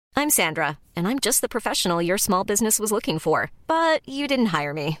I'm Sandra, and I'm just the professional your small business was looking for. But you didn't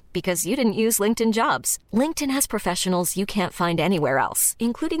hire me because you didn't use LinkedIn Jobs. LinkedIn has professionals you can't find anywhere else,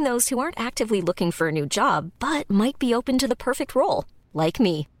 including those who aren't actively looking for a new job, but might be open to the perfect role, like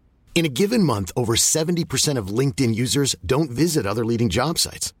me. In a given month, over 70% of LinkedIn users don't visit other leading job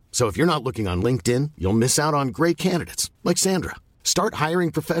sites. So if you're not looking on LinkedIn, you'll miss out on great candidates, like Sandra. Start hiring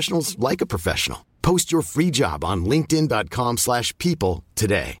professionals like a professional. Post your free job on linkedin.com/people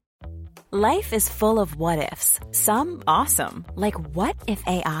today. Life is full of what-ifs. Some awesome, like what if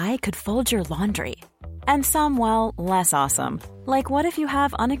AI could fold your laundry? And some, well, less awesome, like what if you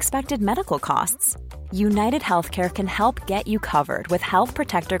have unexpected medical costs? United Healthcare can help get you covered with Health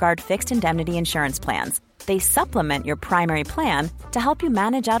Protector Guard fixed indemnity insurance plans. They supplement your primary plan to help you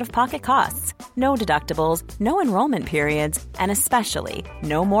manage out-of-pocket costs. No deductibles, no enrollment periods, and especially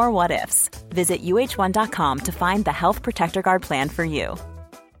no more what-ifs. Visit uh1.com to find the Health Protector Guard plan for you.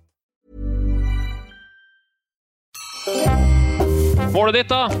 Målet ditt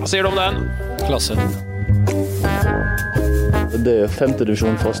da, hva sier du om den? Klasse. Det er 5.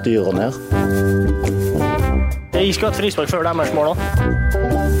 divisjon fra styret ned. Jeg skal ha et frispark før deres mål da.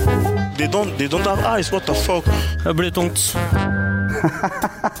 They don't have eyes, what the fuck? Det blir tungt.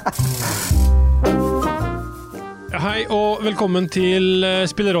 Hei og velkommen til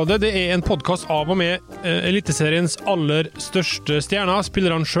Spillerådet. Det er en podcast av og med Eliteseriens aller største stjerner,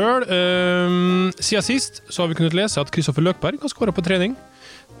 spillerne selv. Siden sist så har vi kunnet lese at Kristoffer Løkberg har skåret på trening.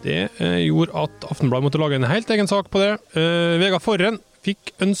 Det gjorde at Aftenbladet måtte lage en helt egen sak på det. Vegard Forren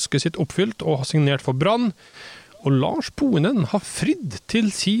fikk ønsket sitt oppfylt og har signert for Brann. Og Lars Bohinen har fridd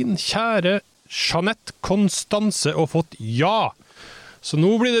til sin kjære Jeanette Constance og fått ja. Så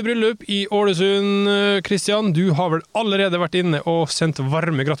nå blir det bryllup i Ålesund, Kristian. Du har vel allerede vært inne og sendt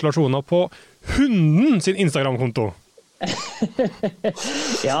varme gratulasjoner på hunden sin Instagram-konto.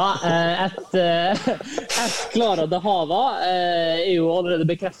 Ja, et Klara de Hava er jo allerede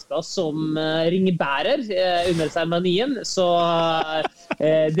bekreftet som ringbærer under seremonien, så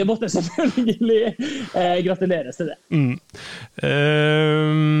det måtte selvfølgelig gratuleres til det.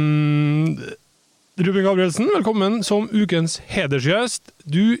 Ruben Gabrielsen, velkommen som ukens hedersgjest.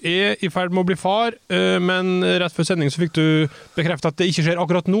 Du er i ferd med å bli far, men rett før sending så fikk du bekreftet at det ikke skjer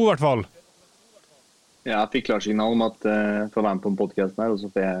akkurat nå i hvert fall. Ja, jeg fikk klarsignal om at jeg får være med på en podcast her, og så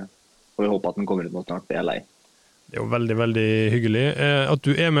får vi håpe at den kommer ut nå snart, det er lei. Det er jo veldig, veldig hyggelig at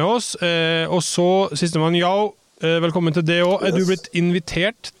du er med oss. Og så, sistemann, Jau, velkommen til det også. Er du blitt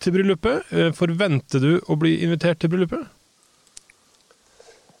invitert til bryllupet? Forventer du å bli invitert til bryllupet?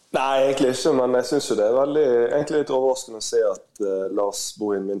 Nei, egentlig ikke, men jeg synes jo det er egentlig litt overraskende å se at Lars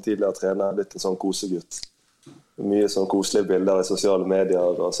Bohin, min tidligere trener, er blitt en sånn kosegutt. Mye sånn koselige bilder i sosiale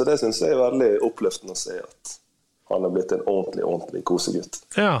medier, så det synes jeg er veldig oppløftende å se at han er blitt en ordentlig kosegutt.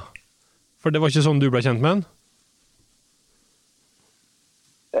 Ja, for det var ikke sånn du ble kjent med han?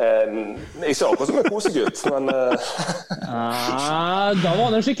 Ikke akkurat som en kosegutt, men... Da var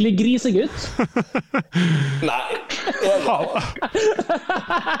han en skikkelig grisegutt. Nei, jeg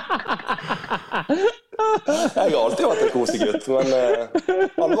har alltid vært en kosegutt, men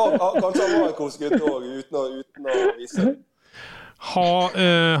kanskje han var en kosegutt også, uten å vise. Har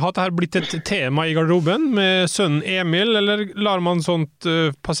dette blitt et tema i garderoben med sønnen Emil, eller lar man sånt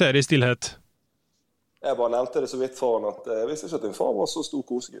passere i stillhet? Jeg bare nevnte det så vidt for han at jeg visste ikke at din far var så stor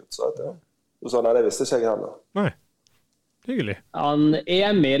kosegutt, så du sa nei, det visste ikke jeg heller. Nei, hyggelig.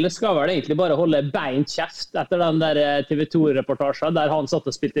 Emil skal vel egentlig bare holde beint kjeft etter den der TV2-reportasjen der han satt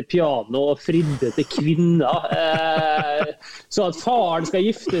og spilte piano og fridde til kvinner. Så at faren skal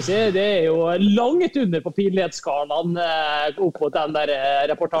gifte seg, det er jo langt under på pinlighetsskalaen opp mot den der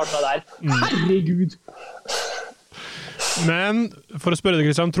reportasjen der. Herregud! Men, for å spørre deg,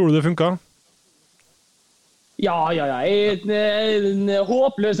 Kristian, tror du det funket? Ja. Jeg er en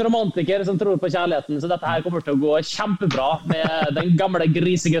håpløs romantiker som tror på kjærligheten, så dette her kommer til å gå kjempebra med den gamle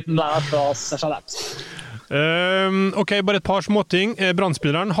grisegutten der fra Jeanette. Ok, bare et par småting.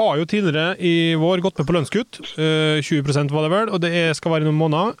 Brannspilleren har jo tidligere i vår gått med på lønnskutt. 20% var det vel, og det skal være noen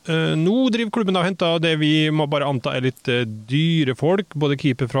måneder. Nå driver klubben og henter det vi må bare anta er litt dyre folk, både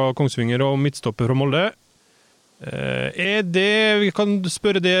keeper fra Kongsvinger og midtstopper fra Molde. Er det, vi kan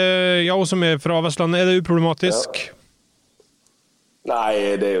spørre det, jeg som er fra Vestlandet, er det uproblematisk? Ja.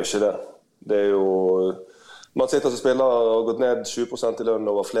 Nei, det er jo ikke det. Det er jo, man sitter som spiller og har gått ned 20% i lønn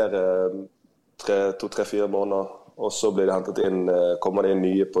over flere 2-3-4 måneder, og så blir det hentet inn, kommer det inn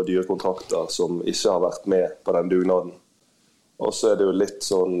nye på dyre kontrakter som ikke har vært med på den dugnaden. Og så er det jo litt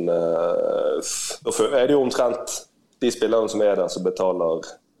sånn, er det jo omtrent de spillerne som er der som betaler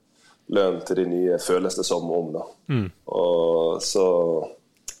lønn til de nye føles det som om da. Og så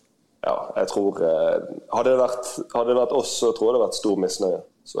jeg tror hadde det vært oss, så tror jeg det hadde vært stor misnøye.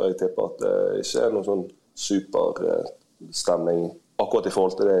 Så jeg tipper at det ikke noen sånn superstemning akkurat i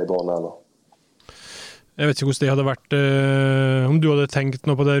forhold til det i Brann heller. Jeg vet ikke hvordan det hadde vært, om du hadde tenkt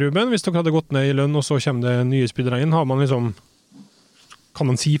noe på det, Ruben, hvis dere hadde gått ned i lønn, og så kommer det nye spillere inn. Har man liksom, kan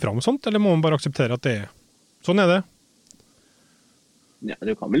man si fra om sånt, eller må man bare akseptere at det sånn det? Ja,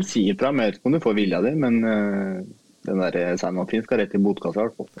 du kan vel si fra, men jeg vet ikke om du får vilja di, men den der Simon Finn skal rett i botkassa i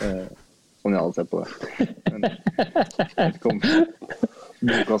hvert fall. Sånn jeg hadde sett på det. Men jeg vet ikke om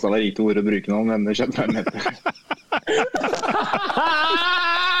botkassa var riktig ord å bruke nå, men det kjøpte meg med det.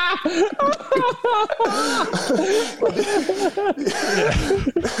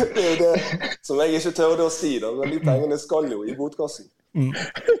 Det er det som jeg ikke tør å si da, men de pengene skal jo i botkassen.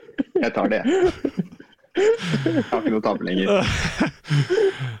 Jeg tar det. Jeg har ikke noe tape lenger.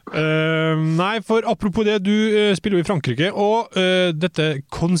 Nei, for apropos det, du spiller jo i Frankrike, og dette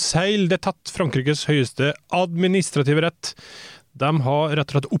Conseil, det tatt Frankrikes høyeste administrative rett. De har rett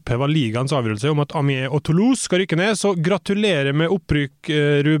og slett opphevet ligaens avgjørelse om at Amiens og Toulouse skal rykke ned, så gratulerer med opprykk,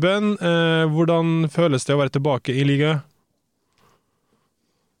 Ruben. Hvordan føles det å være tilbake i liga?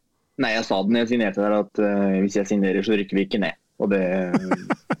 Nei, jeg sa den jeg signerte der at hvis jeg signerer så rykker vi ikke ned. Og det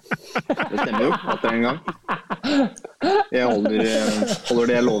stemmer jo, at det en gang. Jeg holder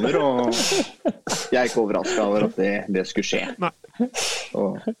det jeg lover, og jeg er ikke overrasket over at det skulle skje. Nei.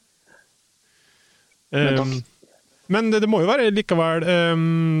 Men takk. Men det må jo være likevel,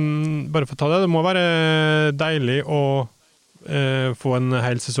 bare for å ta det, det må være deilig å få en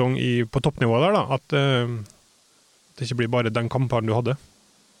hel sesong på toppnivå der da, at det ikke blir bare den kampen du hadde.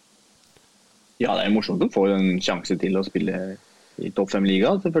 Ja, det er morsomt å få en sjanse til å spille i topp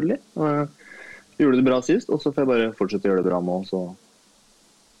 5-liga, selvfølgelig. Jeg gjorde det bra sist, og så får jeg bare fortsette å gjøre det bra nå, så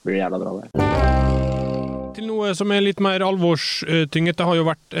blir det jævla bra der. Til noe som litt mer alvorstynget, det har jo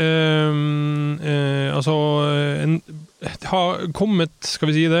vært det har kommet, skal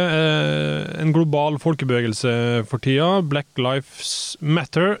vi si det, en global folkebevegelse for tida, Black Lives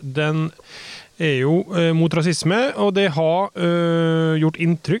Matter. Den jo mot rasisme, og det har gjort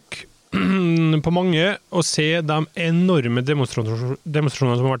inntrykk på mange å se de enorme demonstrasjoner som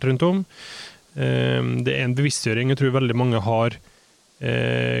har vært rundt om. Det en bevisstgjøring jeg tror veldig mange har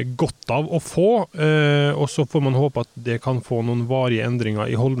godt av å få, og så får man håpe at det kan få noen varige endringer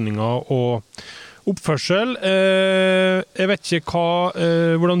i holdninger og oppførsel. Jeg vet ikke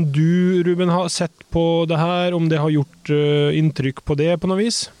hvordan du, Ruben, har sett på det her, om det har gjort inntrykk på det på noe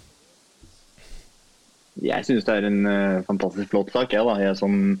vis? Jeg synes det en fantastisk flott sak, jeg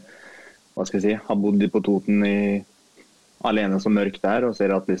som, hva skal jeg si, har bodd på Toten alene som mørk der, og ser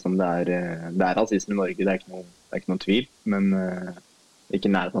at liksom det rasisme i Norge, det er ikke noe tvil, men ikke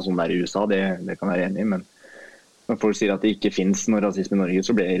nærmest sånn der i USA, det kan jeg være enig i, men når folk sier at det ikke finnes noe rasisme i Norge,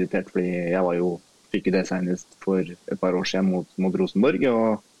 så blir jeg irritert, fordi jeg fikk jo det senest for et par år siden mot Rosenborg,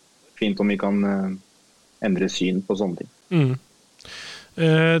 og fint om vi kan endre syn på sånne ting.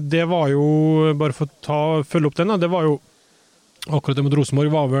 Det var jo, bare for å følge opp den, det var jo, akkurat det mot Rosenborg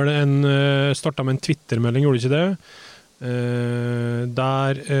var vel startet med en Twitter-melding, gjorde ikke det?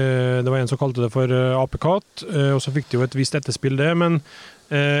 Der det var en som kalte det for apekatt, og så fikk de jo et visst etterspill det, men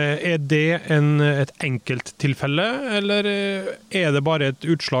det et enkelt tilfelle, eller det bare et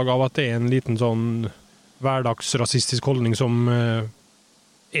utslag av at det en liten sånn hverdagsrasistisk holdning som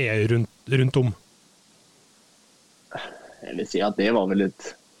rundt om? Jeg vil si at det var vel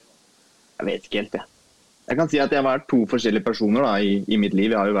jeg vet ikke helt det. Jeg kan si at jeg har vært to forskjellige personer da, i mitt liv.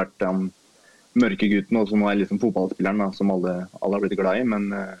 Jeg har jo vært mørke gutten, og så nå jeg liksom fotballspilleren da, som alle har blitt glad i, men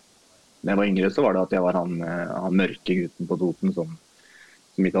da jeg var yngre så var det at jeg var han mørke gutten på Toten som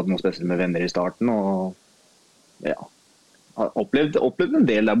ikke hadde noe spesielt med venner i starten, og ja, har opplevd en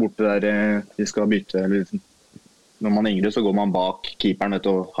del der borte der vi skal bytte, liksom. Når man yngre så går man bak keeperen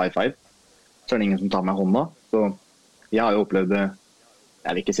og high five, så det ingen som tar meg hånda, så jeg har jo opplevd det,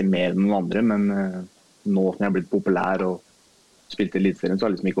 jeg vil ikke si mer enn noen andre, men nå som jeg har blitt populær og spilte i Eliteserien, så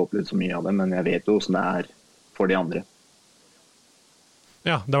har jeg liksom ikke opplevd så mye av det, men jeg vet jo hvordan det for de andre.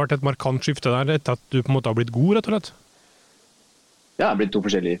 Ja, det har vært et markant skifte der, etter at du på en måte har blitt god, rett og slett? Ja, jeg har blitt to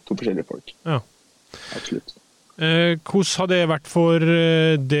forskjellige folk. Ja. Absolutt. Hvordan har det vært for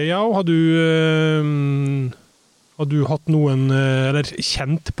deg, ja? Har du hatt noen, eller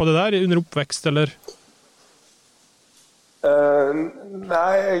kjent på det der under oppvekst, eller?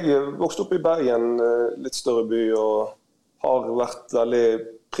 Nei, jeg vokste opp i Bergen, litt større by, og har vært veldig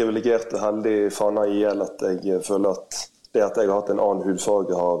privilegert og heldig fana i hjel at jeg føler at det at jeg har hatt en annen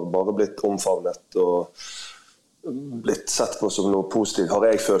hudfarge har bare blitt omfavnet og blitt sett på som noe positivt, har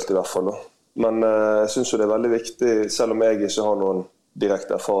jeg følt i hvert fall. Men jeg synes jo det veldig viktig, selv om jeg ikke har noen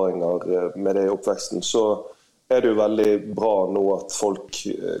direkte erfaringer med det I oppveksten, så det jo veldig bra nå at folk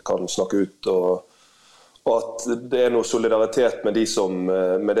kan snakke ut, og at det noe solidaritet med,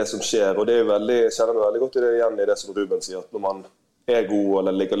 med det som skjer. Og det jeg kjenner meg veldig godt I det igjen I det som Ruben sier, at når man god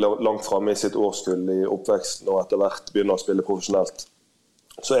eller ligger langt fremme I sitt årskull I oppveksten, og etter hvert begynner å spille profesjonelt,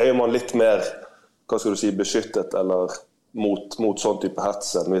 så man litt mer, hva skal du si, beskyttet eller mot sånn type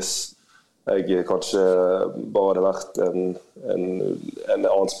hets enn hvis jeg kanskje bare hadde vært en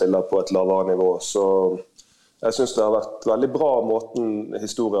annen spiller på et lavere nivå. Så jeg synes det har vært veldig bra måten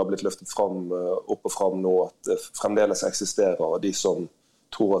historien har blitt løftet fram, opp og fram nå, at det fremdeles eksisterer, og de som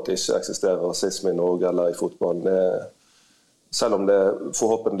tror at det ikke eksisterer rasisme I Norge eller I fotballen, selv om det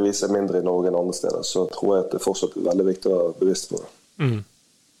forhåpentligvis mindre I Norge enn andre steder, så tror jeg at det fortsatt veldig viktig å være bevisst på det.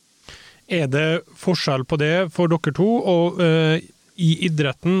 Det forskjell på det for dere to, og I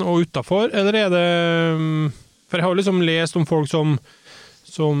idretten og utenfor, eller det for jeg har liksom lest om folk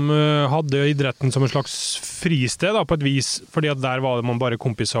som hadde idretten som en slags fristed da, på et vis, fordi at der var man bare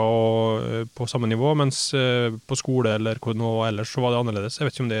kompiser på samme nivå, mens på skole eller noe ellers så var det annerledes. Jeg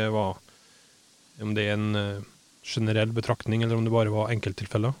vet ikke om det en generell betraktning, eller om det bare var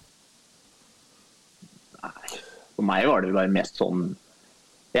enkelttilfeller. Nei, for meg var det bare mest sånn,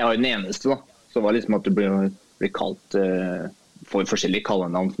 jeg var jo den eneste da, så var liksom at du ble kalt for forskjellige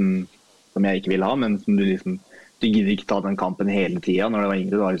kallenavn som jeg ikke ville ha, men som du gidder ikke ta den kampen hele tiden når det var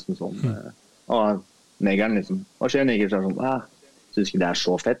yngre. Det var liksom sånn, negeren liksom, hva skjer neger? Så sånn, synes ikke det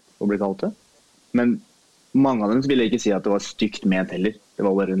så fett å bli kalt det. Men mange av dem ville ikke si at det var stygt ment heller. Det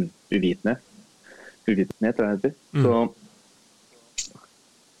var bare en uvitenhet, tror jeg det heter. Så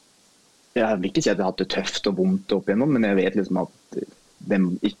jeg vil ikke si at jeg har hatt det tøft og vondt opp igjennom, men jeg vet liksom at de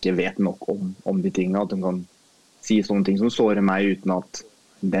ikke vet nok om de tingene, at de kan si sånne ting som sårer meg uten at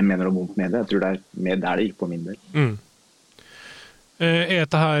de mener noe vondt med det. Jeg tror det mer der det gikk på min del.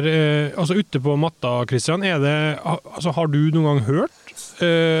 Dette her, altså ute på matta, Christian, altså har du noen gang hørt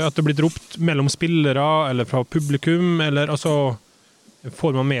at det blitt ropt mellom spillere eller fra publikum, eller altså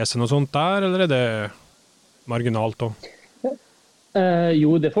får man med seg noe sånt der, eller det marginalt også?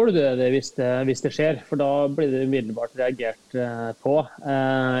 Jo, det får du det hvis det skjer, for da blir det umiddelbart reagert på.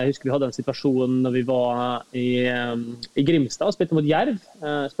 Jeg husker vi hadde en situasjon når vi var i Grimstad og spilte mot Jerv.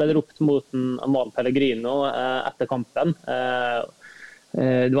 Så ble det ropt mot Amal Pellegrino etter kampen.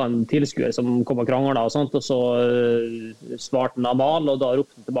 Det var en tilskuer som kom og kranglet og sånt, og så svarte Amal, og da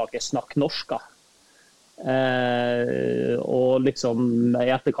ropte han tilbake «Snakk norsk», da. Og liksom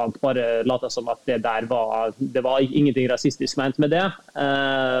I etterkant bare latet som at det var ingenting rasistisk ment med det,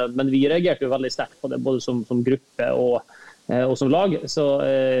 men vi reagerte jo veldig sterkt på det både som gruppe og som lag, så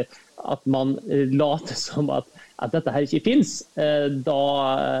at man later som at dette her ikke finnes,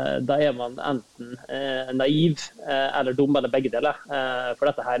 da man enten naiv eller dum eller begge deler, for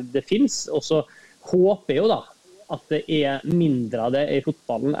dette her det finnes, og så håper jeg jo da at det mindre av det I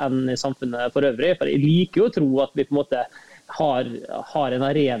fotballen enn I samfunnet for øvrig. For jeg liker jo å tro at vi på en måte har en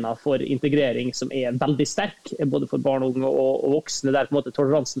arena for integrering som veldig sterk, både for barn og unge og voksne, der på en måte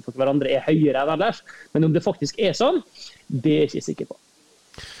toleransen for hverandre høyere enn ellers. Men om det faktisk sånn, det jeg ikke sikker på.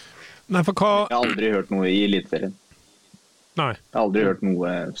 Nei, for hva... Jeg har aldri hørt noe I elitserien. Nei. Jeg har aldri hørt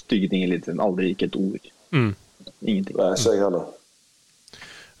noe stygge ting I elitserien. Aldri ikke et ord. Ingenting. Nei, ikke jeg heller.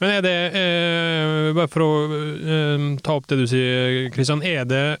 Men det, bare for å ta opp det du sier, Christian,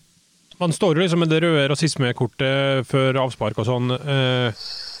 det, man står jo liksom med det røde rasismekortet før avspark og sånn,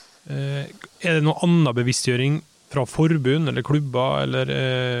 det noe annen bevisstgjøring fra forbund eller klubber eller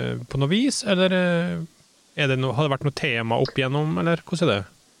på noe vis, eller har det vært noe tema opp igjennom, eller hvordan det?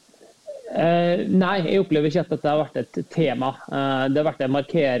 Nei, jeg opplever ikke at dette har vært et tema. Det har vært en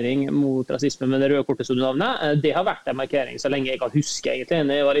markering mot rasisme med det røde kortet som du navnet. Det har vært en markering så lenge jeg kan huske egentlig.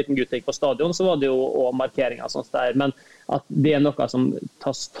 Når jeg var liten gutt og gikk på stadion, så var det jo også markeringer sånt der. Men at det noe som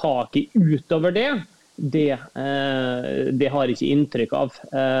tas tak I utover det har jeg ikke inntrykk av.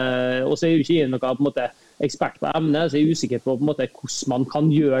 Og så jeg jo ikke noe på en måte ekspert på emnet, så jeg usikker på en måte hvordan man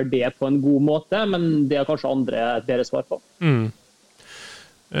kan gjøre det på en god måte, men det har kanskje andre bedre svar på.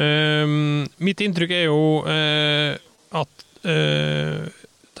 Mitt inntrykk jo at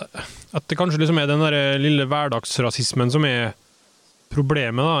det kanskje liksom den der lille hverdagsrasismen som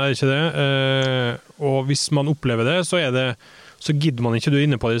problemet da, ikke det? Og hvis man opplever det, så gidder man ikke, du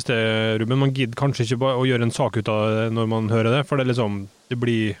inne på det I sted, Ruben, man gidder kanskje ikke bare å gjøre en sak ut av det når man hører det, for det liksom, det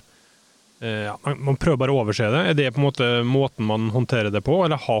blir man prøver bare å overse det. Det på en måte måten man håndterer det på,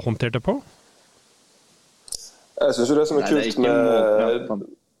 eller har håndtert det på? Jeg synes jo det som kult med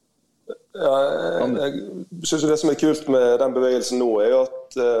jeg synes det som kult med den bevegelsen nå jo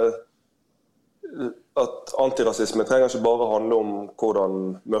at at antirasisme trenger ikke bare handle om hvordan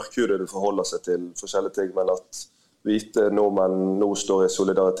mørkhudede forholder seg til forskjellige ting, men at hvite nordmenn nå står i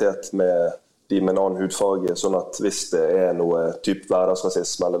solidaritet med de med en annen hudfarge, sånn at hvis det noe typ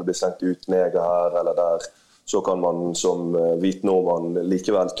hverdagsrasisme, eller det blir slengt ut neger her eller der, så kan man som hvit nordmann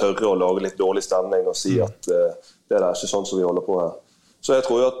likevel tørre å lage litt dårlig stemning og si at det ikke sånn som vi holder på her. Så jeg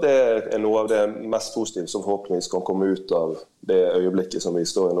tror jo at det noe av det mest positive som forhåpentligvis kan komme ut av det øyeblikket som vi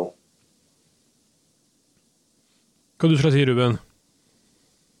står i nå. Hva du skal si, Ruben?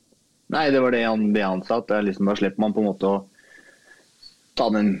 Nei, det var det han sa, at liksom, da slipper man på en måte å ta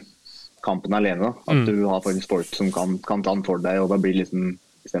den kampen alene. At du har faktisk folk som kan ta den for deg, og da blir liksom,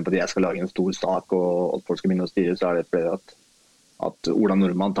 i stedet for at jeg skal lage en stor sak og at folk skal begynne å styre, så det flere at Ola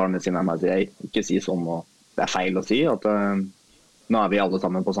Nordmann tar den sin av meg og sier, ikke si sånn, og det feil å si, at nå vi alle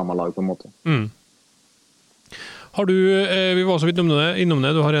sammen på samme lag på en måte. Har du, vi var så vidt innom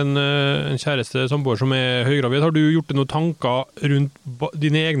det, du har en kjæreste samboer som høygravid. Har du gjort noen tanker rundt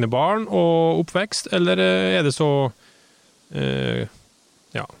dine egne barn og oppvekst, eller det så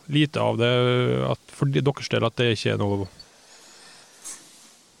lite av det at for deres del at det ikke noe?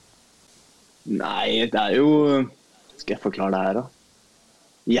 Nei, det jo skal jeg forklare det her da?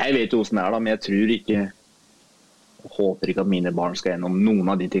 Jeg vet jo hvordan det da, men jeg tror ikke håper ikke at mine barn skal gjennom noen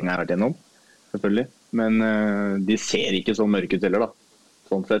av de tingene jeg har vært gjennom, selvfølgelig. Men de ser ikke så mørke ut heller da,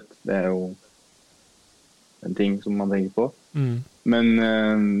 sånn sett. Det jo en ting som man tenker på. Men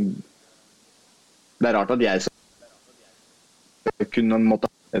det rart at jeg kunne en måte,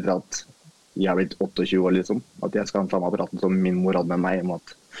 etter at jeg har blitt 28 år liksom, at jeg skal ha den samme praten som min mor hadde med meg, om at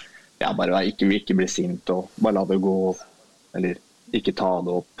jeg bare ikke bli sint og bare la det gå, eller ikke ta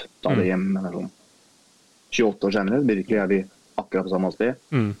det opp, ta det hjem, eller sånn. 28 år senere, virkelig vi akkurat på samme sted.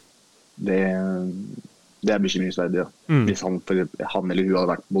 Det bekymringsverdig, ja. Hvis han eller hun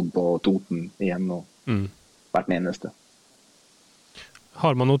hadde bodd på Toten igjen og vært den eneste.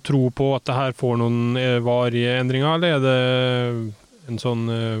 Har man noe tro på at det her får noen varige endringer, eller det en sånn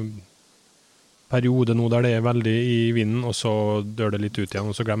periode nå der det veldig i vinden, og så dør det litt ut igjen,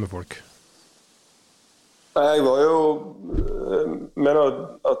 og så glemmer folk? Jeg mener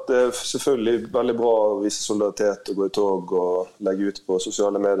at det selvfølgelig veldig bra å vise solidaritet og gå i tog og legge ut på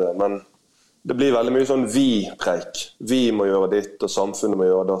sosiale medier, men det blir veldig mye sånn vi-preik. Vi må gjøre ditt, og samfunnet må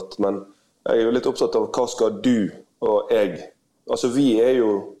gjøre datt. Men jeg jo litt opptatt av hva skal du og jeg. Altså vi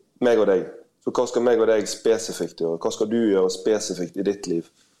jo meg og deg. Så hva skal meg og deg spesifikt gjøre? Hva skal du gjøre spesifikt i ditt liv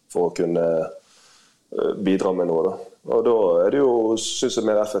for å kunne bidra med noe da? Og da det jo, synes jeg,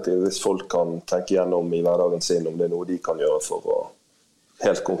 mer effektivt hvis folk kan tenke gjennom i hverdagen sin om det noe de kan gjøre for å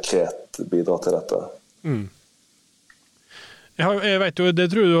helt konkret bidra til dette. Jeg vet jo, det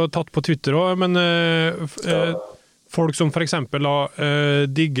tror jeg du har tatt på Twitter også, men folk som for eksempel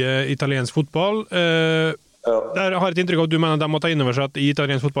digger italiensk fotball, der har et inntrykk av at du mener at de må ta inn over seg at i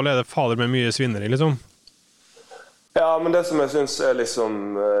italiensk fotball det fader med mye svinneri, liksom. Ja, men det som jeg synes liksom,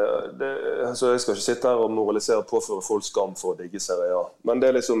 altså jeg skal ikke sitte her og moralisere og påføre folk skam for å digge Serie A, men det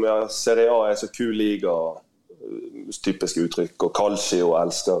liksom, ja, Serie A så kul liga, typiske uttrykk, og Calcio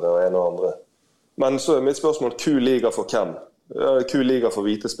elsker det og en og andre. Men så mitt spørsmål, kul liga for hvem? Kul liga for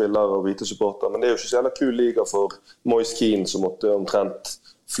hvite spillere og hvite supporter, men det jo ikke så jævla kul liga for Moise Keane som måtte omtrent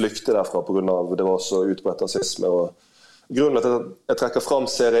flykte derfra på grunn av det var så utbredt rasisme. Og grunnen til at jeg trekker fram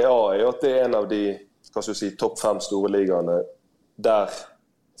Serie A jo at det en av de topp 5 store ligaene der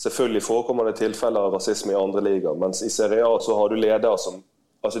selvfølgelig forekommer det tilfeller av rasisme i andre ligaer, mens i Serie A så har du ledere som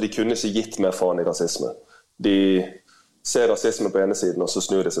altså de kunne ikke gitt mer faen i rasisme. De ser rasisme på ene siden, og så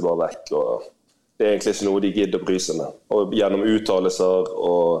snur de seg bare vekk, og det egentlig ikke noe de gidder å bry seg med. Og gjennom uttalelser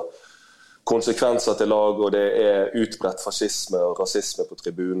og konsekvenser til lag, og det utbredt fascisme og rasisme på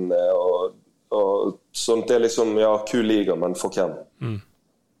tribunene, og sånt det liksom, ja, kul liga, men for hvem?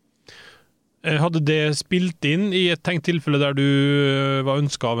 Hadde det spilt inn i et tenkt tilfelle der du var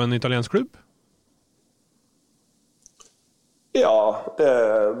ønsket av en italiensk klubb? Ja,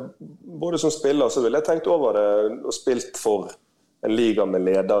 både som spiller så ville jeg tenkt over det og spilt for en liga med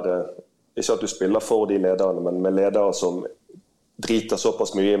ledere. Ikke at du spiller for de lederne, men med ledere som driter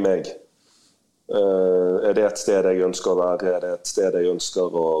såpass mye i meg. Det et sted jeg ønsker å være? Det et sted jeg ønsker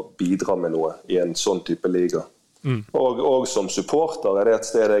å bidra med noe i en sånn type liga? Og som supporter det et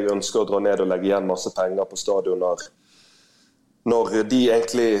sted jeg ønsker å dra ned og legge igjen masse penger på stadioner når de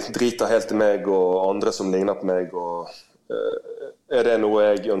egentlig driter helt i meg og andre som ligner på meg, og det noe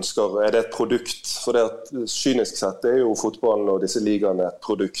jeg ønsker? Det et produkt? For det at kynisk sett jo fotballen og disse ligaene et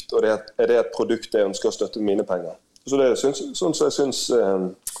produkt, og det et produkt jeg ønsker å støtte mine penger. Så det sånn som jeg synes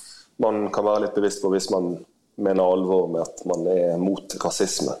man kan være litt bevisst på hvis man mener alvor med at man mot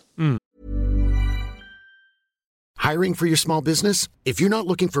rasisme. Hiring for your small business? If you're not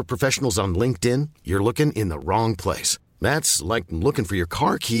looking for professionals on LinkedIn, you're looking in the wrong place. That's like looking for your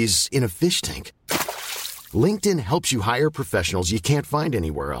car keys in a fish tank. LinkedIn helps you hire professionals you can't find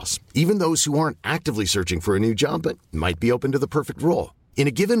anywhere else, even those who aren't actively searching for a new job but might be open to the perfect role. In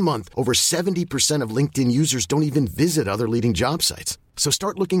a given month, over 70% of LinkedIn users don't even visit other leading job sites. So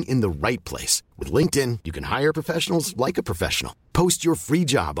start looking in the right place. With LinkedIn, you can hire professionals like a professional. Post your free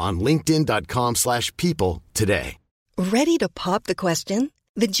job on linkedin.com/people today. Ready to pop the question?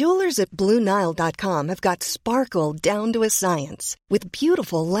 The jewelers at BlueNile.com have got sparkle down to a science with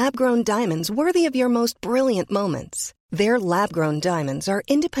beautiful lab-grown diamonds worthy of your most brilliant moments. Their lab-grown diamonds are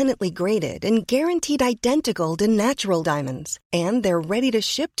independently graded and guaranteed identical to natural diamonds, and they're ready to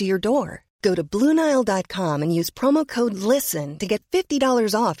ship to your door. Go to BlueNile.com and use promo code LISTEN to get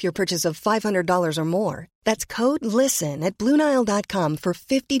 $50 off your purchase of $500 or more. That's code LISTEN at BlueNile.com for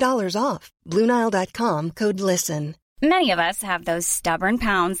 $50 off. BlueNile.com, code LISTEN. Many of us have those stubborn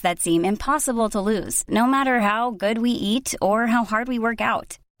pounds that seem impossible to lose, no matter how good we eat or how hard we work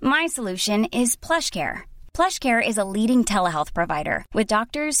out. My solution is PlushCare. PlushCare is a leading telehealth provider with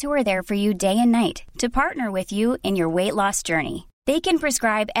doctors who are there for you day and night to partner with you in your weight loss journey. They can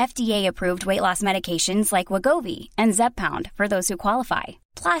prescribe FDA-approved weight loss medications like Wegovy and Zepbound for those who qualify.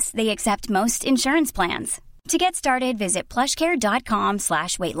 Plus, they accept most insurance plans. To get started, visit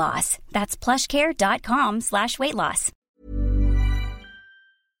plushcare.com/weightloss. That's plushcare.com/weightloss.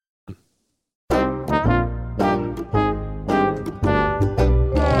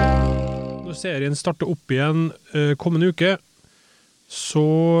 Når serien starter opp igjen kommende uke,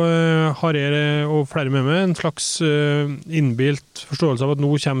 så har jeg og flere med meg en slags innbilt forståelse av at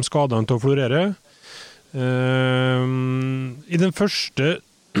nå kommer skadene til å florere. I den første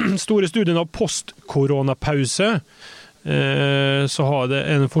store studien av post-koronapause så har det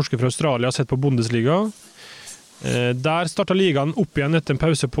en forsker fra Australia sett på Bundesliga. Der startet ligaen opp igjen etter en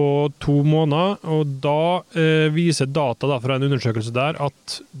pause på 2 måneder, og da viser data da fra en undersøkelse der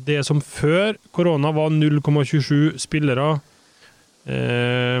at det som før korona var 0,27 spillere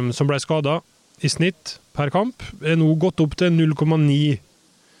som ble skadet i snitt per kamp, nå gått opp til 0,9.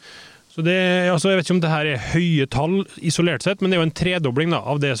 Så det, altså jeg vet ikke om det her høye tall isolert sett, men det jo en tredobling da,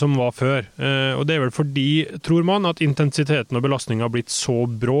 av det som var før. Og det vel fordi, tror man, at intensiteten og belastningen har blitt så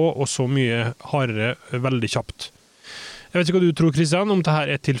brå og så mye hardere veldig kjapt. Jeg vet ikke hva du tror, Kristian, om det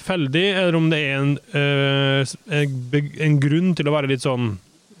her tilfeldig, eller om det en grunn til å være litt sånn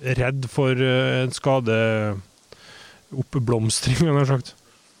redd for en skadeoppblomstring, har jeg sagt.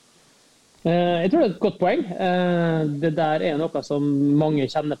 Jeg tror det et godt poeng. Det der noe som mange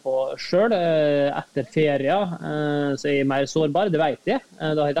kjenner på selv. Etter ferie så jeg mer sårbar, det vet jeg.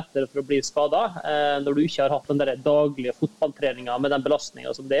 Da har jeg lettere for å bli skadet. Når du ikke har hatt den der daglige fotballtreningen med den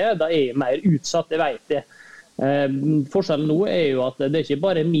belastningen som det da jeg mer utsatt, det vet jeg. Forskjellen nå jo at det ikke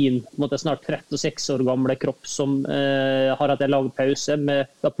bare min snart 36 år gamle kropp som har hatt en lang pause med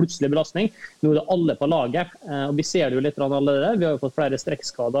plutselig belastning. Nå det alle på laget, og vi ser det jo litt allerede. Vi har jo fått flere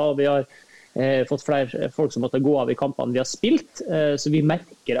strekkskader, og vi har fått flere folk som måtte gå av i kampene vi har spilt, så vi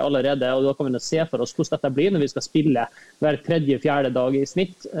merker det allerede, og da kan vi se for oss hvordan dette blir når vi skal spille hver 3.-4. dag i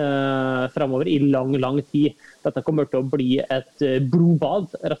snitt fremover i lang tid. Dette kommer til å bli et blodbad,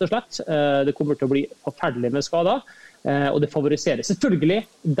 rett og slett. Det kommer til å bli forferdelig med skader, og det favoriserer selvfølgelig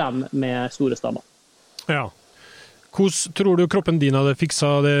dem med store stammer. Ja. Hvordan tror du kroppen din hadde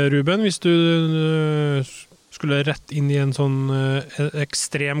fikset det, Ruben, hvis du skulle rett inn i en sånn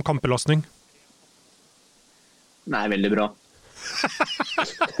ekstrem kampbelastning? Nei, veldig bra.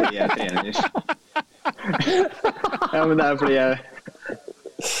 Fordi jeg trener. Ja, men det fordi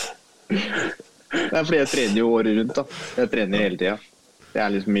jeg trener jo året rundt da. Jeg trener hele tiden.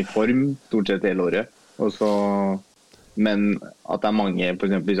 Jeg liksom i form stort sett hele året. Men at det mange, for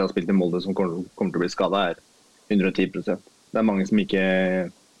eksempel hvis jeg har spilt i Molde som kommer til å bli skadet, 110%. Det mange som ikke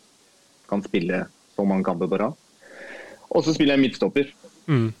kan spille så mange kamper på rad. Og så spiller jeg midtstopper.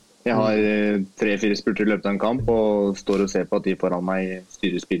 Jeg har 3-4 spurter i løpet av en kamp, og står og ser på at de foran meg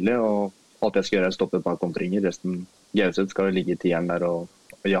styrer spillet, og alt jeg skal gjøre stoppe et par kontringer. Resten Gauseth skal ligge i 10'eren der og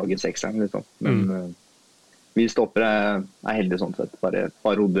jage 6'eren, liksom. Men vi stopper heldige sånn sett. Bare et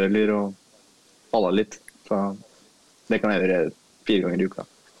par hodedeler og faller litt. Så det kan jeg gjøre 4 ganger i uka.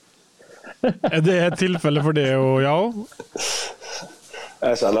 Det et tilfelle for det, og ja?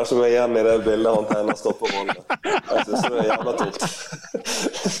 Jeg kjenner ikke meg igjen i det bildet han tegner stoppermålet. Jeg synes det jævla tungt.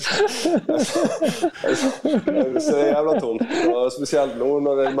 Jeg synes det jævla tungt. Og spesielt nå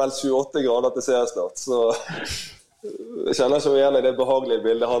når det meldt 28 grader til seriestart, så jeg kjenner ikke meg igjen i det behagelige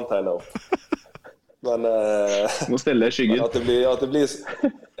bildet han tegner opp. Men må stelle skyggen. At det blir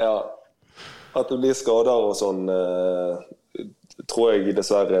ja. At du blir skader og sånn, tror jeg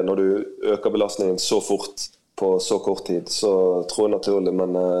dessverre, når du øker belastningen så fort på så kort tid, så tror jeg naturlig,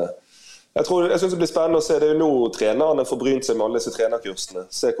 men jeg synes det blir spennende å se. Det jo nå trenerne får brynt seg med alle disse trenerkursene.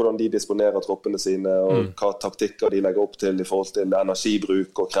 Se hvordan de disponerer troppene sine, og hva taktikker de legger opp til i forhold til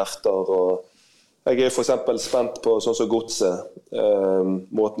energibruk og krefter. Og jeg for eksempel spent på sånn som Godset,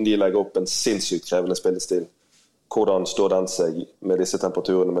 måten de legger opp en sinnssykt krevende spillestil. Hvordan står den seg med disse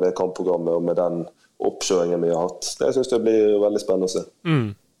temperaturene, med det kampprogrammet og med den oppkjøringen vi har hatt. Det synes jeg blir veldig spennende å se.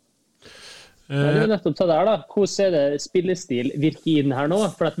 Det nettopp det der da. Hvordan det spillestil virker inn her nå?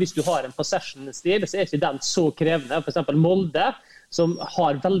 For at hvis du har en possession-stil, så ikke den så krevende. For eksempel Molde, som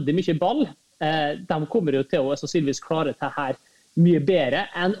har veldig mye ball, de kommer jo til å sannsynligvis klare det her mye bedre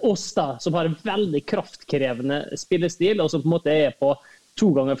enn oss da, som har en veldig kraftkrevende spillestil, og som på en måte på 2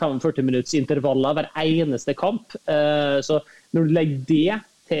 ganger 45 minutts intervaller hver eneste kamp. Så når du legger det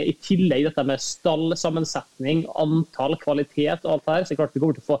til i tillegg dette med stallsammensetning, antall, kvalitet og alt det her, så det klart vi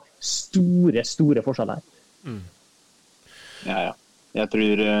kommer til å få store forskjeller her. Ja. Jeg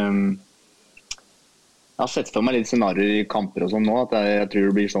tror jeg har sett for meg litt scenarier i kamper og sånn nå, at jeg tror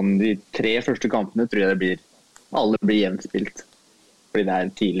det blir sånn de 3 første kampene tror jeg alle blir jevnt spilt. Fordi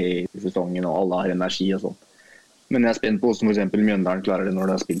det tidlig i sesongen og alle har energi og sånn. Men jeg spent på hvordan for eksempel Mjøndalen klarer det når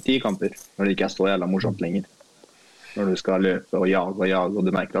de har spilt 10 kamper, når det ikke så jævla morsomt lenger. Når du skal løpe og jage, og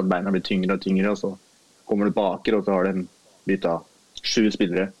du merker at beina blir tyngre og tyngre, og så kommer du på Aker, og så har de byttet 7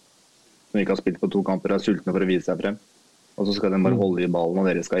 spillere som ikke har spilt på 2 kamper og er sultne for å vise seg frem. Og så skal de bare holde i ballen, og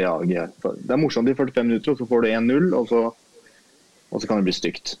dere skal jage. Det morsomt i 45 minutter, og så får du 1-0, og så kan det bli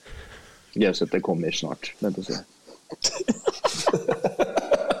stygt. Gauseth, det kommer snart, vent og se.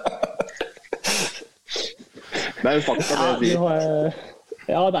 Det jo fakta, det jeg sier.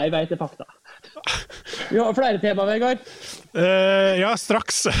 Ja, nei, jeg vet det fakta. Vi har flere tema, Vegard. Ja,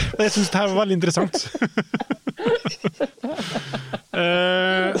 straks. Jeg synes det her var veldig interessant.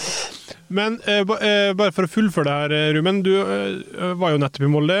 Men bare for å fullføre det her, Ruben, du var jo nettopp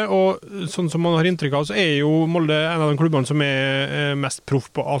i Molde, og sånn som man har inntrykk av, så jo Molde en av de klubbene som mest proff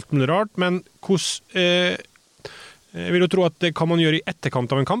på alt mulig rart, men hvordan jeg vil jo tro at det kan man gjøre i etterkant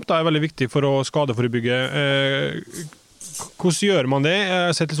av en kamp, det veldig viktig for å skadeforebygge. Hvordan gjør man det? Jeg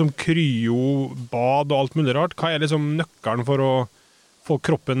har sett liksom kryo, bad og alt mulig rart. Hva liksom nøkkelen for å få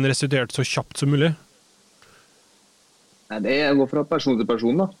kroppen restituert så kjapt som mulig? Det går fra person til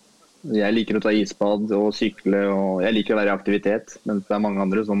person da. Jeg liker å ta isbad og sykle, og jeg liker å være i aktivitet, mens det mange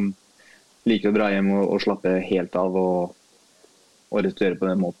andre som liker å dra hjem og slappe helt av og restituere på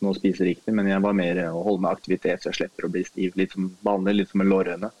den måten og spise riktig, men jeg var mer å holde med aktivitet så jeg slipper å bli stiv, litt som vanlig, litt som en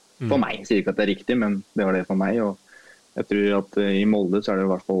lårhøne. For meg, jeg sier ikke at det riktig, men det var det for meg, og jeg tror at i Molde så det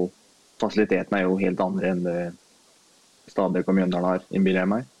i hvert fall fasiliteten jo helt andre enn det Stabæk og Mjøndalen har, innbiller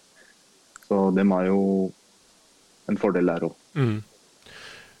jeg meg. Så det var jo en fordel der også.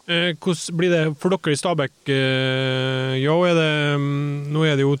 Hvordan blir det for dere i Stabæk? Jo, nå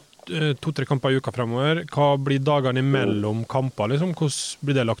det jo 2-3 kamper i uka fremover. Hva blir dagene imellom kamper, liksom? Hvordan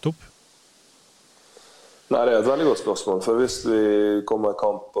blir det lagt opp? Nei, det et veldig godt spørsmål. For hvis vi kommer i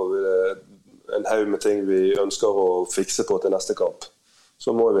kamp og en haug med ting vi ønsker å fikse på til neste kamp,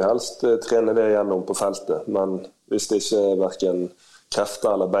 så må vi helst trene det gjennom på feltet. Men hvis det ikke hverken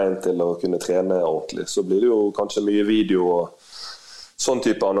krefter eller bein til å kunne trene ordentlig, så blir det jo kanskje mye video og sånn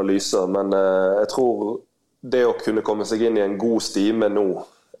type analyser. Men jeg tror det å kunne komme seg inn i en god stime nå,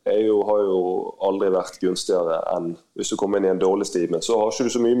 har jo aldri vært gunstigere enn hvis du kommer inn i en dårlig stime. Så har ikke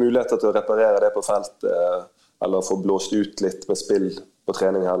du så mye muligheter til å reparere det på feltet, eller få blåst ut litt med spill på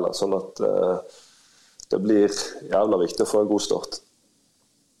trening heller. Sånn at det blir jævla viktig å få en god start.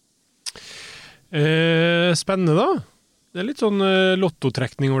 Spennende da. Det litt sånn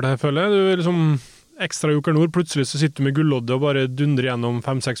lottotrekning over det her, føler jeg. Du liksom ekstra Joker Nord, plutselig så sitter du med gulloddet og bare dundrer gjennom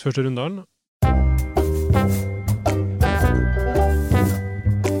 5-6 første rundene.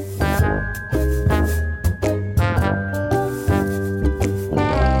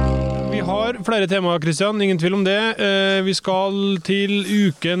 Flere temaer, Kristian, ingen tvil om det. Vi skal til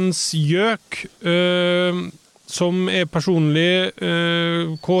ukens gjøk, som personlig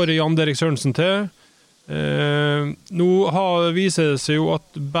Kåre Jan Derek Sørensen til. Nå viser det seg jo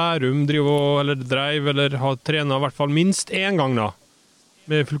at Bærum har trenet i hvert fall minst en gang da,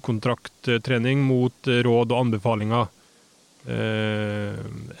 med fullkontrakttrening mot råd og anbefalinger.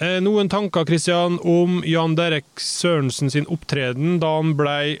 Noen tanker, Kristian, om Jan Derek Sørensen sin opptreden da han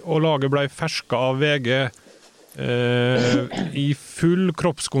laget ble fersket av VG i full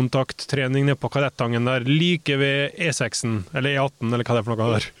kroppskontakttrening nede på Kadettangen der, like ved E6-en, eller E18, eller hva det for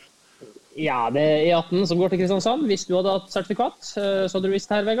noe der? Ja, det E18 som går til Kristiansand. Hvis du hadde hatt sertifikat, så hadde du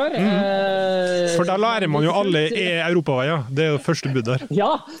visst her, Vegard. For da lærer man jo alle europaveier. Det jo første bud der.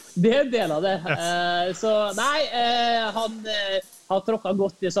 Ja, det en del av det. Yes. Så nei, han har tråkket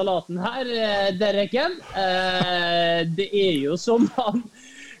godt i salaten her, Dereken. Det jo som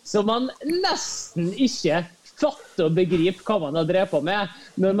man nesten ikke fatter og begriper hva man har drevet på med,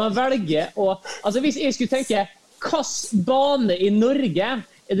 når man velger å... Altså, hvis jeg skulle tenke, hvilken bane i Norge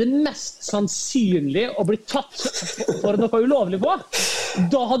det mest sannsynlig å bli tatt for noe ulovlig på?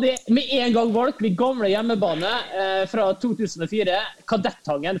 Da hadde jeg med en gang valgt min gamle hjemmebane fra 2004,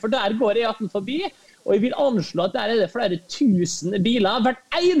 Kadettangen, for der går E18 forbi, og jeg vil anslå at der det flere tusen biler hvert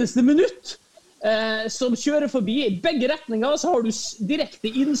eneste minutt som kjører forbi. I begge retninger så har du direkte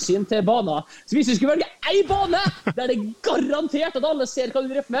innsyn til banen. Så hvis du skulle velge en bane der det garantert at alle ser hva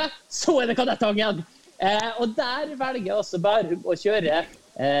du driver med, så det Kadettangen. Og der velger også Bærum å kjøre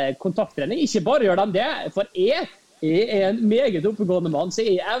kontakttrening. Ikke bare gjør de det, for jeg en meget oppegående mann, så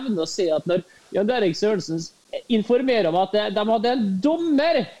jeg evner å se at når Jan Derek Sørensen informerer om at de hadde en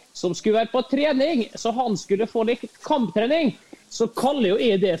dommer som skulle være på trening, så han skulle få litt kamptrening, så kaller jo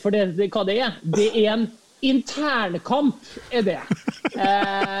jeg det for hva det Det en internkamp, det.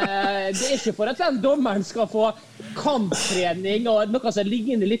 Det ikke for at den dommeren skal få kamptrening og noe som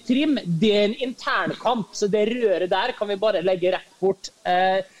ligger inne litt trim. Det en internkamp, så det røret der kan vi bare legge rett bort.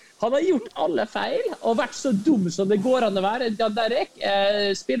 Han har gjort alle feil og vært så dum som det går an å være. Jan Derek,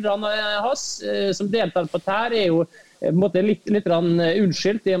 spillerne hans som deltar på dette jo litt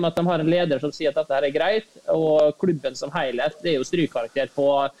unnskyldt i og med at de har en leder som sier at dette er greit, og klubben som helhet, det jo strykkarakter på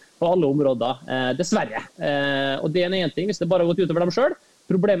alle områder, dessverre. Og det en ting, hvis det bare har gått utover dem selv.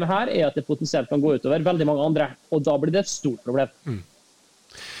 Problemet her at det potensielt kan gå utover veldig mange andre, og da blir det et stort problem.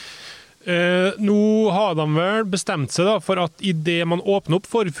 Nå har de vel bestemt seg da, for at i det man åpner opp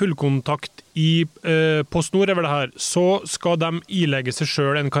for fullkontakt i PostNord, vel det her, så skal de ilegge seg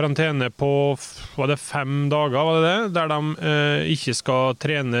selv en karantene på 5 dager, var det? Der de ikke skal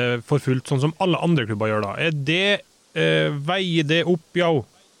trene for fullt, sånn som alle andre klubber gjør da. Veier det opp, ja?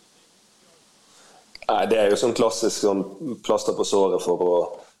 Nei, det jo sånn klassisk sånn plaster på såret for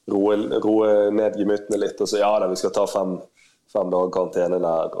å roe ned gemyttene litt, og så vi skal ta 5 dager karantene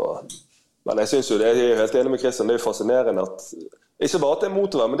der. Men jeg synes jo, jeg helt enig med Kristian, det jo fascinerende at, ikke bare at det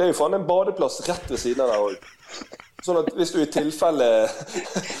motorvei, men det jo faen en badeplass rett ved siden av der også. Sånn at hvis du i tilfelle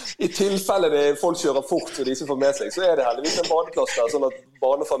folk kjører fort og de ikke får med seg, så det heldigvis en badeplass der, sånn at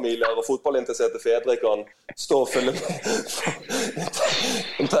barnefamilier og fotballinteresserte fedre kan stå og følge med.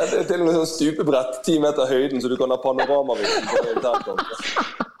 Det til og med sånn stupebrett 10 meter høyden, så du kan ha panoramavissen på det internt.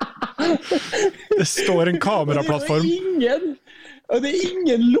 Det står en kameraplattform. Og det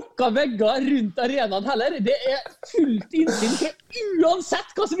ingen lukka vegger rundt arenaen heller. Det fullt innsyn fra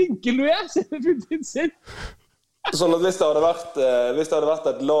uansett hva vinkel du så det fullt innsyn. Sånn at hvis det hadde vært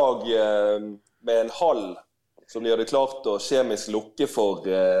et lag med en hall som de hadde klart å kjemisk lukke for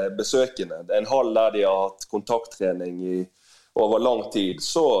besøkende, en hall der de har hatt kontakttrening over lang tid,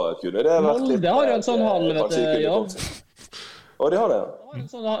 så kunne det vært litt... Det har jo en sånn hall, vet du, ja. Og de har det,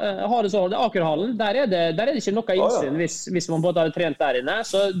 Har det sånn, Akerhallen, der det ikke noe innsyn hvis man både hadde trent der inne,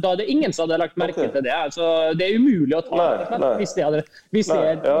 så da det ingen som hadde lagt merke til det. Altså, det umulig å ta hvis det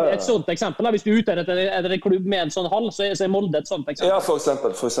et sånt eksempel. Hvis du etter en klubb med en sånn hall, så Molde et sånt eksempel. Ja, for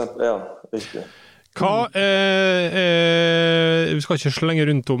eksempel, ja, riktig. Vi skal ikke slenge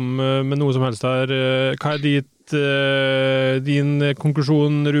rundt om med noe som helst her. Hva din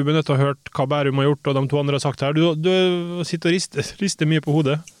konklusjon, Ruben, etter å ha hørt hva Bærum har gjort og de 2 andre har sagt her? Du sitter og rister mye på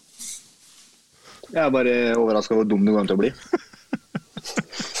hodet. Jeg bare overrasket hvor dum det går an til å bli.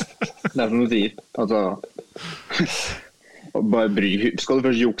 Det som du sier. Altså, skal du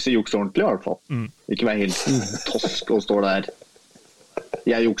først jukse ordentlig i hvert fall. Ikke være helt tosk og stå der.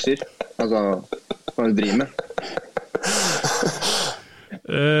 Jeg jukser. Altså, hva du driver med?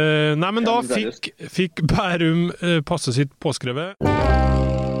 Nei, men da fikk Bærum passet sitt påskrevet.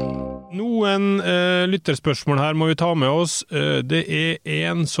 Noen lytterspørsmål her må vi ta med oss. Det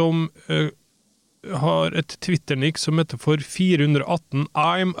en som har et Twitter-nick som heter for 418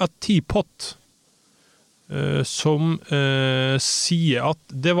 I'm a teapot, som sier at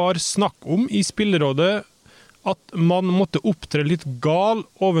det var snakk om i spillerådet at man måtte opptre litt gal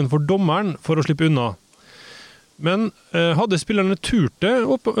ovenfor dommeren for å slippe unna. Men hadde spillerne turt det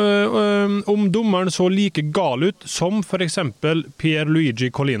om dommeren så like gal ut som for eksempel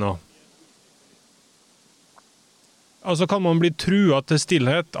Pierluigi Collina? Altså kan man bli truet til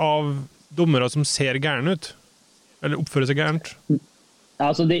stillhet av dommere som ser gærne ut? Eller oppfører seg gærent?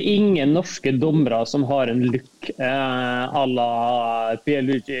 Altså, det ingen norske dommere som har en look à la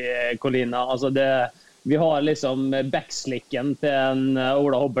Pierluigi Collina. Altså, vi har liksom backslicken til en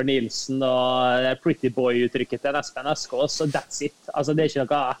Ola Hobber Nilsen og pretty boy-uttrykket til Espen Eskås, og that's it. Altså, det ikke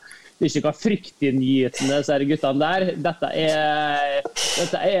noe fryktinngytende, så guttene der. Dette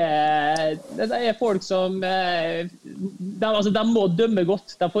er folk som de må dømme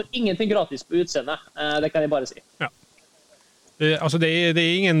godt. De får ingenting gratis på utseende. Det kan jeg bare si. Ja. Det er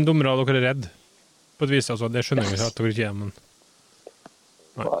ingen dommere dere er redd, på et vis. Altså. Det skjønner jeg at dere ikke er, men...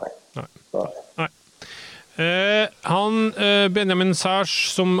 Nei. Benjamin Særs,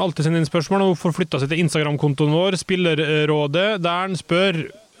 som alltid sender inn spørsmål, og får flyttet seg til Instagram-kontoen vår, Spillerrådet, der han spør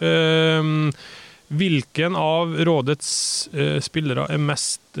hvilken av rådets spillere er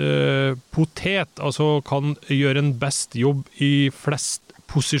mest potet, altså kan gjøre en best jobb i flest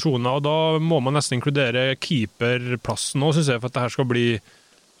posisjoner, og da må man nesten inkludere keeperplassen nå, synes jeg, for at dette skal bli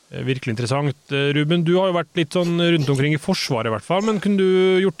virkelig interessant. Ruben, du har jo vært litt sånn rundt omkring i forsvaret i hvert fall, men kunne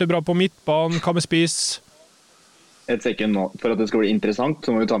du gjort det bra på midtbanen? Hva med spiss? Et sekund nå. For at det skal bli interessant,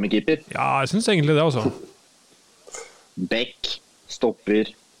 så må vi ta med keeper. Ja, jeg synes egentlig det også. Bekk,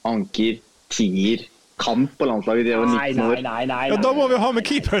 stopper, anker, tier, kant på landslaget. De er jo 19 år. Nei. Ja, da må vi ha med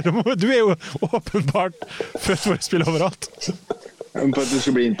keeper. Du er jo åpenbart født for å spille overalt. For at det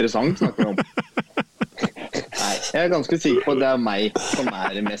skal bli interessant, snakker vi om. Nei, jeg er ganske sikker på at det er meg som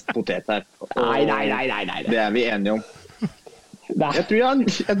er mest potet her. Nei. Det er vi enige om. Jeg tror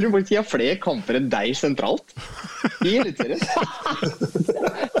faktisk jeg har flere kamper enn deg sentralt. I Eliteserien.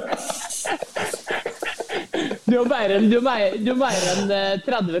 Du har mer enn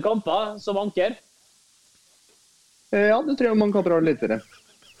 30 kamper som anker. Ja, det tror jeg man kan dra litt til det.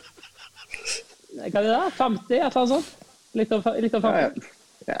 Hva er det da? 50, et eller annet sånt? Litt av 50?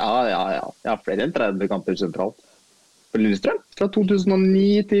 Ja. Jeg har flere enn 30 kamper sentralt. På Lillestrøm, fra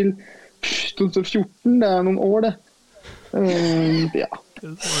 2009 til 2014, det er noen år det. Ja.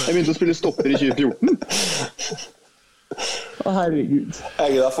 Jeg begynte å spille stopper i 2014. Herregud. Jeg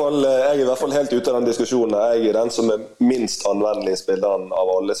er i hvert fall helt ute av den diskusjonen. Jeg er den som er minst anvendelige spilleren av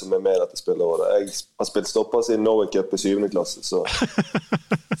alle som er med i dette spillerådet. Jeg har spilt stopper siden Norway Cup i 7. klasse, så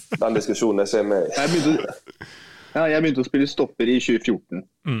den diskusjonen jeg ser med i. Jeg begynte å spille stopper i 2014,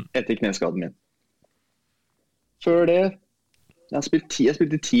 etter kneskaden min. Før det, jeg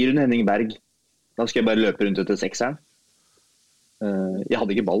spilte 10 rundt Henning Berg. Da skal jeg bare løpe rundt etter 6'eren. Jeg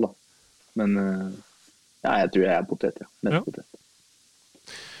hadde ikke ball da, men jeg tror jeg er potet, ja. Mest potet.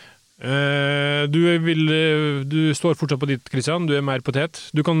 Du står fortsatt på ditt, Kristian. Du er mer potet.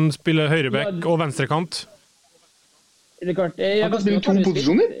 Du kan spille høyrebekk og venstrekant. Det er klart. Jeg kan spille 2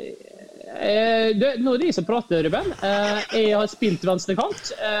 posisjoner. Nå er det som prater, Ruben. Jeg har spilt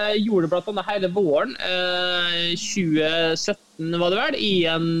venstrekant. Gjorde det blant annet hele våren 2017 var det vel,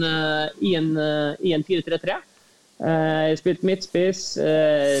 i en 4-3-3. Jeg spilte midtspiss,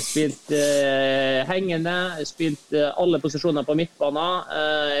 spilte hengende, spilte alle posisjoner på midtbanen,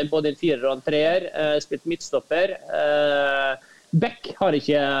 både en 4 og en 3'er, spilte midtstopper. Beck har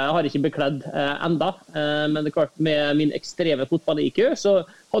ikke bekledd enda, men det er klart med min ekstreme fotball-IQ så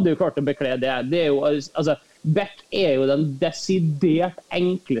hadde jeg jo klart å bekle det. Det er jo, altså, Beck er jo den desidert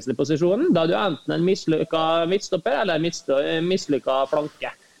enkleste posisjonen, da du enten en mislykket midtstopper eller en mislykket flanke.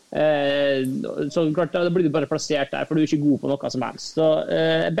 Så klart da blir du bare plassert der, for du er ikke god på noe som helst. Så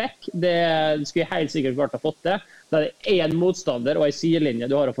Beck, det skulle jeg helt sikkert klart å få til. Da er det en motstander og en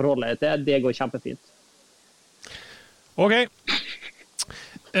sidelinje du har å forholde deg til. Det går kjempefint. Ok.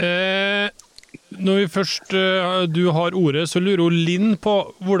 Når vi først du har ordet, så lurer Linn på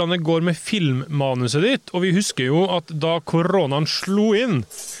hvordan det går med filmmanuset ditt, og vi husker jo at da koronaen slo inn,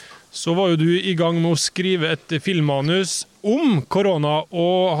 så var jo du i gang med å skrive et filmmanus om korona,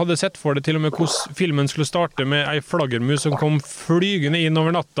 og hadde sett for deg til og med hvordan filmen skulle starte med ei flaggermus som kom flygende inn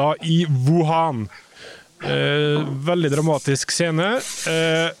over natta i Wuhan. Veldig dramatisk scene.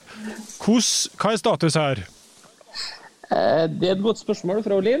 Hva er status her? Det er et godt spørsmål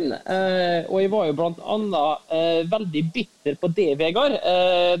fra Linn, og jeg var jo blant annet veldig bitter på det, Vegard,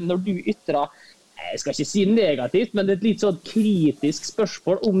 når du ytret, jeg skal ikke si negativt, men det er et litt sånn kritisk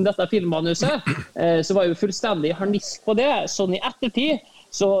spørsmål om dette filmmanuset, så var jeg jo fullstendig harnisk på det. Sånn i ettertid,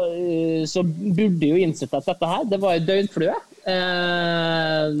 så burde jeg jo innsett at dette her, det var en døgnflue.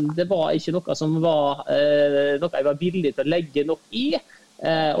 Det var ikke noe som var, noe jeg var villig til å legge nok i.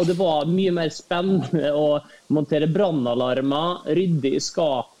 Og det var mye mer spennende å montere brannalarmer, rydde i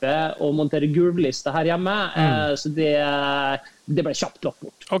skapet og montere gulvlister her hjemme. Så det ble kjapt lagt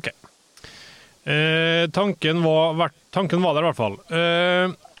bort. Ok. Tanken var der i hvert fall.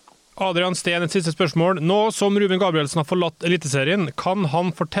 Adrian Steen, et siste spørsmål. Nå som Ruben Gabrielsen har forlatt Eliteserien, kan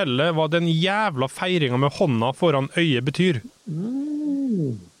han fortelle hva den jævla feiringen med hånda foran øyet betyr?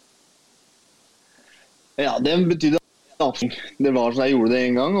 Ja, det betydde absolutt. Det var så jeg gjorde det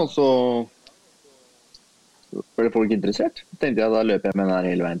en gang, og så ble folk interessert. Tenkte jeg, da løper jeg med den her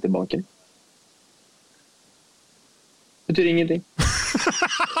hele veien til banken. Det betyr ingenting.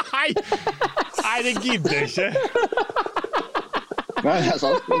 Nei, det gidder jeg ikke. Nei, det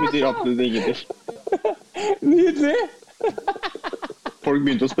sant. Det betyr absolutt ingenting. Nydelig! Folk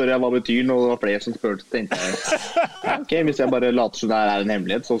begynte å spørre hva det betyr, og det var flere som spørte, tenkte jeg. Ok, hvis jeg bare later som det er en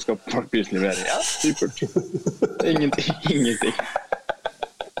hemmelighet, så skal folk plutselig være, ja, supert. Ingenting.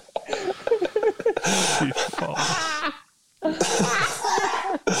 Fy faen.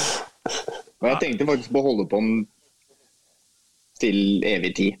 Og jeg tenkte faktisk på å holde på den til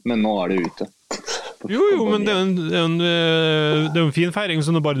evig tid, men nå er det ute. Jo, men det er jo en fin feiring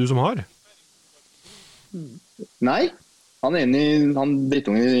som det er bare du som har. Nei, han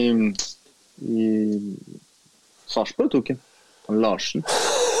drittungen i Sarpsborg tok den. Han Larsen.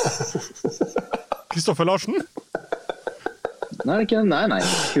 Kristoffer Larsen? Nei, nei.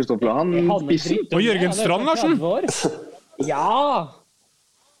 Kristoffer Larsen, han spissen. Og Jørgen Strand Larsen? Ja!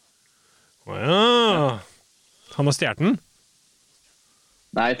 Ja. Han har stjert den?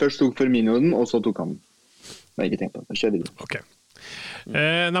 Nei, først tok Firmino den, og så tok han. Jeg har ikke tenkt på det. Jeg kjører det. Ok.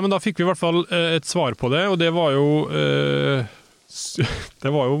 Nei, men da fikk vi i hvert fall et svar på det, og det var jo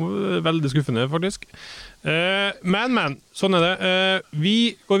veldig skuffende, faktisk. Men, sånn er det.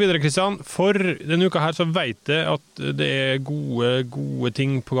 Vi går videre, Kristian. For denne uka her så vet jeg at det er gode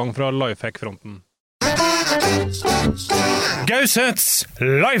ting på gang fra Lifehack-fronten. Gausets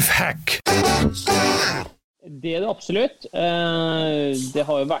Lifehack! Det er det absolutt. Det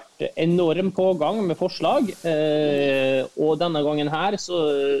har jo vært enorm pågang med forslag, og denne gangen her så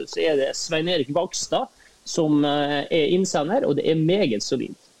er det Svein Erik Vagstad som er innsender, og det er meget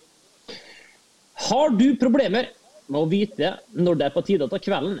solid. Har du problemer med å vite når det er på tide å ta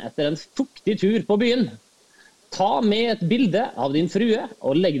kvelden etter en fuktig tur på byen? Ta med et bilde av din frue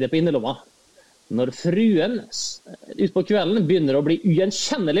og legg det på innerlomma. Når fruen ut på kvelden begynner å bli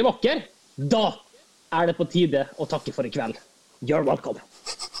ugjenkjennelig vakker, da er det på tide å takke for i kveld. You're welcome.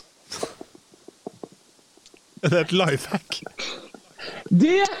 Er det et lifehack?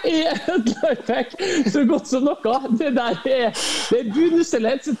 Det er et lifehack så godt som noe. Det er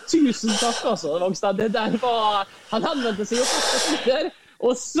bunselett. Tusen takk, altså, Vagstad. Det der var... Han henvendte seg jo først på Twitter,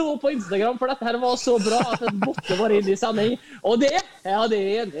 og så på Instagram, for dette her var så bra at det måtte være inne i sending. Og det er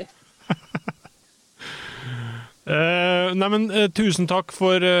jeg enig i. Tusen takk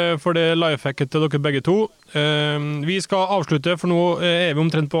for det lifehacket til dere begge to. Vi skal avslutte, for nå er vi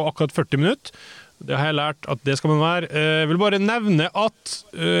omtrent på akkurat 40 minutter. Det har jeg lært at det skal man være. Jeg vil bare nevne at,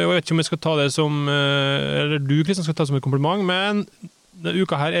 og jeg vet ikke om jeg skal ta det som, eller du, Kristian, skal ta det som et kompliment, men denne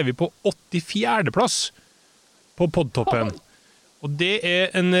uka her er vi på 84. plass på Podtoppen. Og det er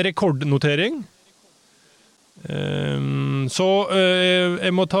en rekordnotering. Så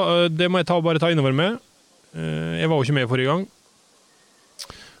det må jeg bare ta innover med. Jeg var jo ikke med forrige gang.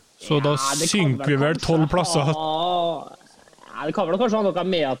 Så da synker vi vel 12 plasser. Ja, det kan vel kanskje ha noe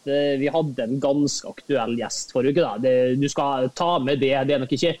med at vi hadde en ganske aktuell gjest forrige uke. Da. Du skal ta med det. Det er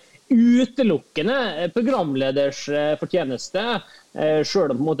nok ikke utelukkende programleders fortjeneste,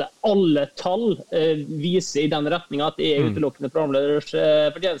 selv om på en måte alle tall viser i den retningen at det er utelukkende programleders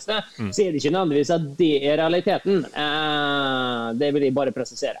fortjeneste, så er det ikke nødvendigvis at det er realiteten. Det vil jeg bare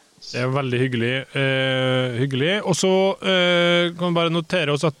presisere. Det er veldig hyggelig. Og så kan vi bare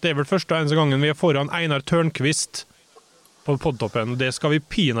notere oss at det er vel første og eneste gangen vi er foran Einar Tørnqvist på Podtoppen. Det skal vi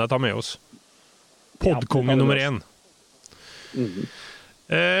pine ta med oss. Podkongen nummer 1.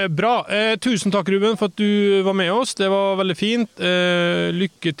 Bra. Tusen takk, Ruben, for at du var med oss. Det var veldig fint.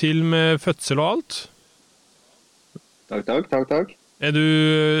 Lykke til med fødsel og alt. Takk. Er du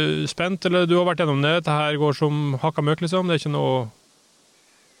spent, eller du har vært gjennom det? Dette her går som hakka møk, liksom? Det er ikke noe...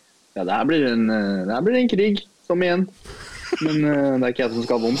 Ja, det her blir en krig, som igjen. Men det er ikke jeg som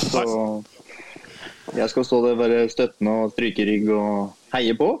skal ha vondt, så jeg skal stå der, være støttende og stryke rygg og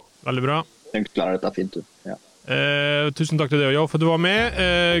heie på. Veldig bra. Jeg klarer dette fint, du. Ja. Tusen takk til deg, Jo, for at du var med.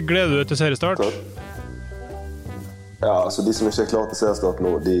 Gleder du deg til seriestart? Ja, altså de som ikke er klare til seriestart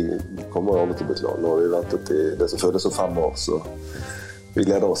nå, de kommer aldri til å bli klare. Nå har vi ventet til det som føles som 5 år, så vi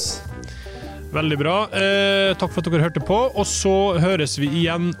gleder oss. Veldig bra. Takk for at dere hørte på, og så høres vi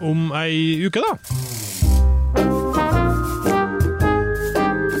igjen om ei uke da.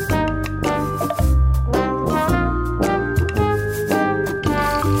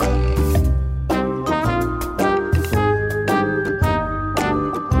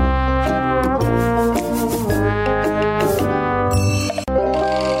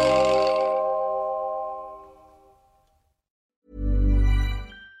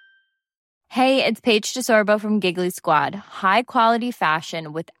 Hey, it's Paige DeSorbo from Giggly Squad. High quality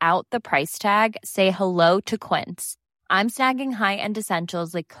fashion without the price tag. Say hello to Quince. I'm snagging high-end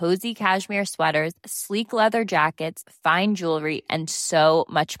essentials like cozy cashmere sweaters, sleek leather jackets, fine jewelry, and so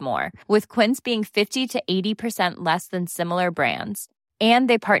much more. With Quince being 50 to 80% less than similar brands. And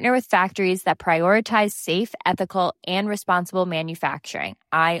they partner with factories that prioritize safe, ethical, and responsible manufacturing.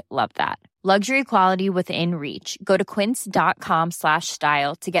 I love that. Luxury quality within reach. Go to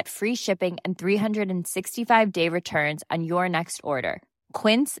quince.com/style to get free shipping and 365-day returns on your next order.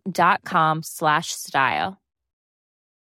 Quince.com/style.